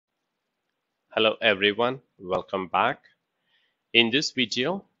Hello everyone, welcome back. In this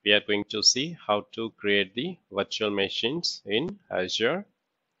video, we are going to see how to create the virtual machines in Azure.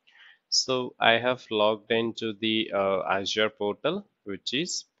 So I have logged into the Azure portal, which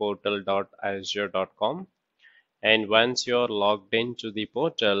is portal.azure.com. And once you're logged into the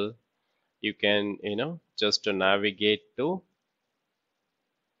portal, you can, just to navigate to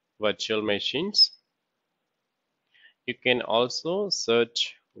virtual machines. You can also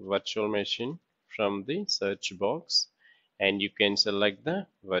search virtual machine from the search box and you can select the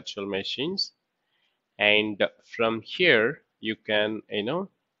virtual machines, and from here you can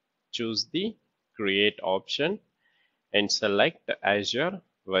choose the create option and select Azure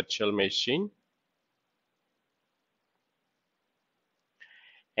virtual machine,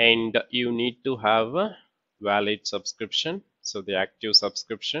 and you need to have a valid subscription, so the active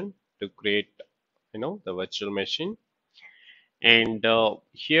subscription to create the virtual machine. And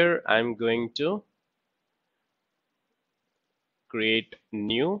here I'm going to create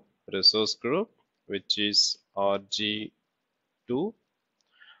new resource group, which is RG2,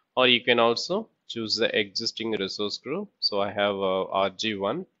 or you can also choose the existing resource group. So I have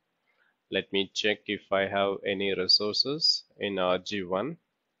RG1. Let me check if I have any resources in RG1.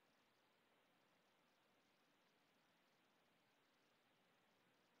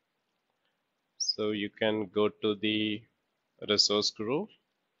 So you can go to the resource group.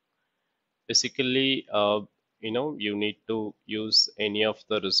 Basically, you need to use any of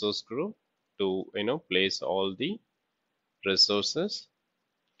the resource group to place all the resources.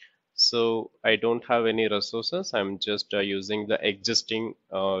 So I don't have any resources. I'm just using the existing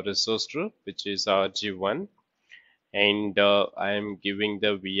resource group, which is RG1, and I am giving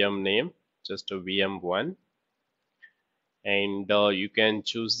the VM name, just a VM1, and you can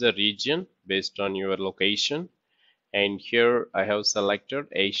choose the region based on your location. And here I have selected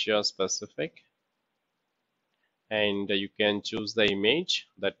Asia Pacific, and you can choose the image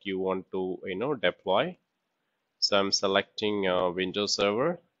that you want to deploy. So I'm selecting Windows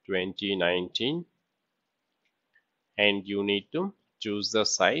Server 2019, and you need to choose the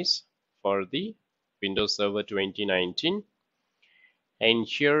size for the Windows Server 2019. And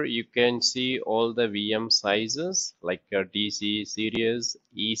here you can see all the VM sizes like DC series,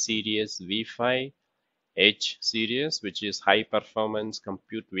 E series, V5, H series, which is high performance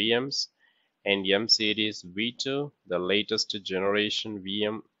compute VMs, and M series V2, the latest generation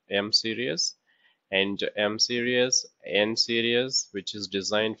VM M series, and M series, N series, which is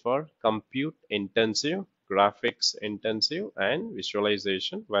designed for compute intensive, graphics intensive, and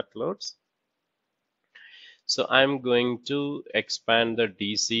visualization workloads. So I'm going to expand the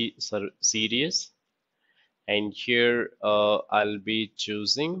DC series, and here I'll be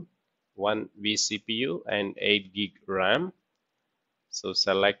choosing 1 vCPU and 8 gig RAM. So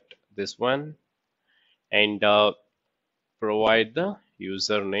select this one and provide the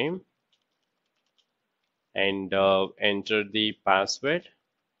username and enter the password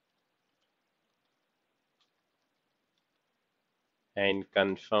and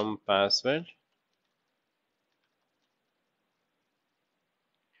confirm password.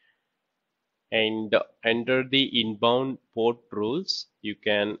 And under the inbound port rules, you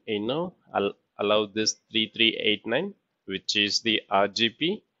can allow this 3389, which is the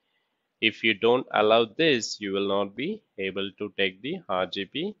RGP. If you don't allow this, you will not be able to take the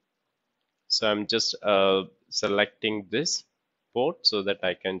RGP. So I'm just selecting this port so that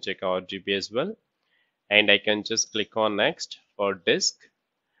I can check RGB as well, and I can just click on next for disk.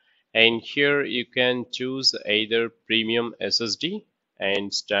 And here you can choose either premium SSD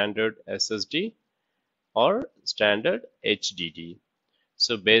and standard SSD or standard HDD.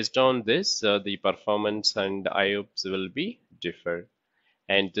 So based on this, the performance and IOPS will be different.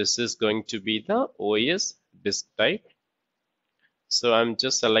 And this is going to be the OS disk type. So I'm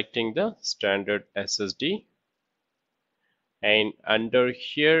just selecting the standard SSD, and under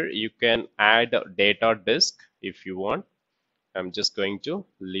here you can add data disk if you want. I'm just going to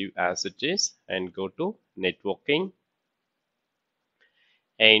leave as it is and go to networking,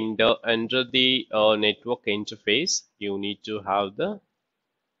 and under the network interface you need to have the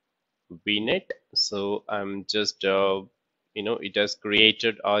VNet. So I'm just it has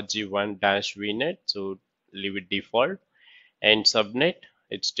created RG1-VNet, so leave it default. And subnet,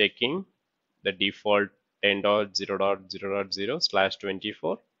 it's taking the default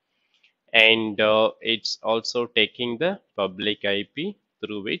 10.0.0.0/24, and it's also taking the public IP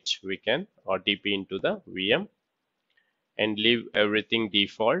through which we can RTP into the VM, and leave everything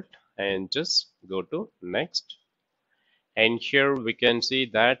default and just go to next. And here we can see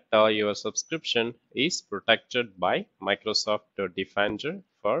that your subscription is protected by Microsoft Defender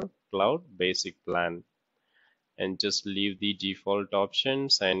for cloud basic plan, and just leave the default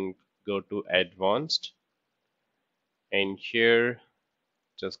options and go to advanced, and here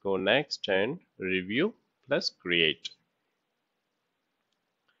just go next and review plus create.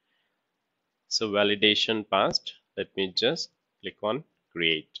 So validation passed. Let me just click on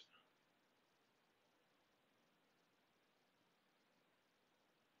create.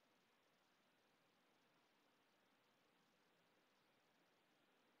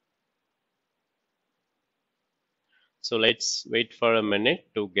 So let's wait for a minute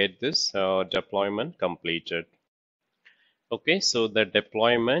to get this deployment completed. Okay, so the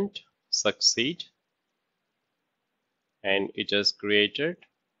deployment succeed and it has created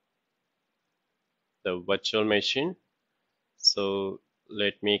the virtual machine. So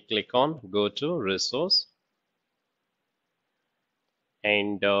let me click on go to resource,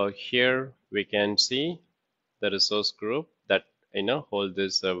 and here we can see the resource group that hold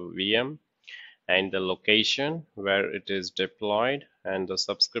this VM, and the location where it is deployed, and the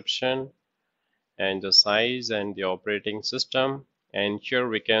subscription, and the size, and the operating system. And here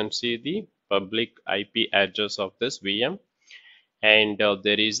we can see the public IP address of this VM, and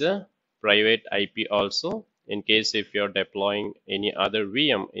there is a private IP also. In case if you're deploying any other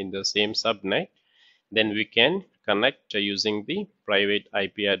VM in the same subnet, then we can connect using the private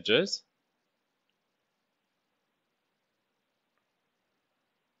IP address.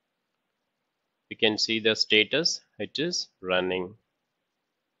 We can see the status, it is running.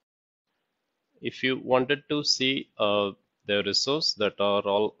 If you wanted to see the resource that are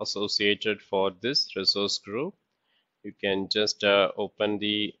all associated for this resource group, you can just open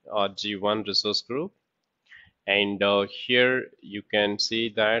the RG1 resource group, and here you can see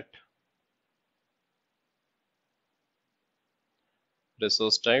that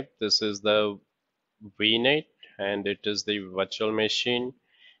resource type, this is the VNet, and it is the virtual machine,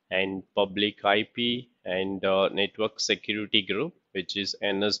 and public IP, and network security group, which is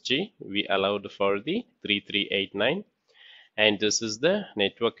NSG. We allowed for the 3389, and this is the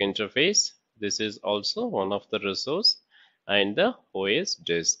network interface. This is also one of the resource, and the OS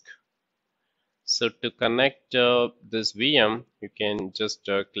disk. So to connect this VM, you can just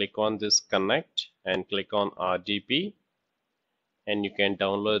click on this connect and click on RDP, and you can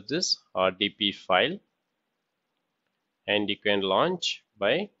download this RDP file, and you can launch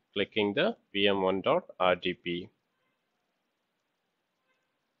by clicking the vm1.rdp.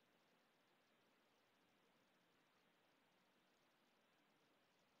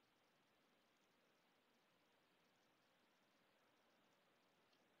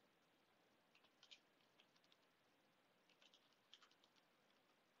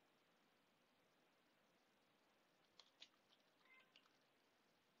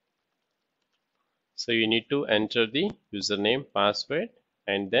 So you need to enter the username, password,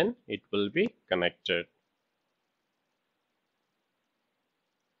 and then it will be connected.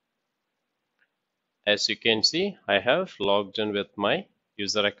 As you can see, I have logged in with my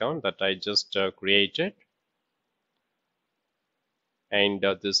user account that I just created, and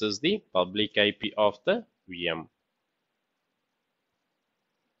this is the public IP of the VM.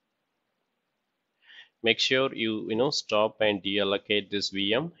 Make sure you stop and deallocate this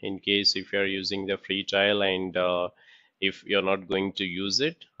VM in case if you are using the free trial, and if you're not going to use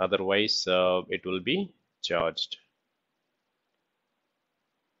it, otherwise it will be charged.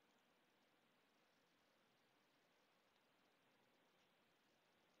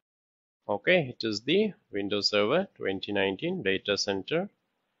 Okay, it is the Windows Server 2019 data center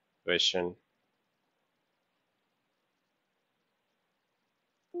version.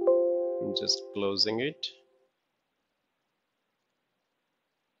 I'm just closing it.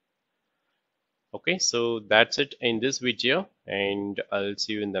 Okay, so that's it in this video, and I'll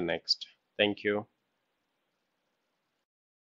see you in the next. Thank you.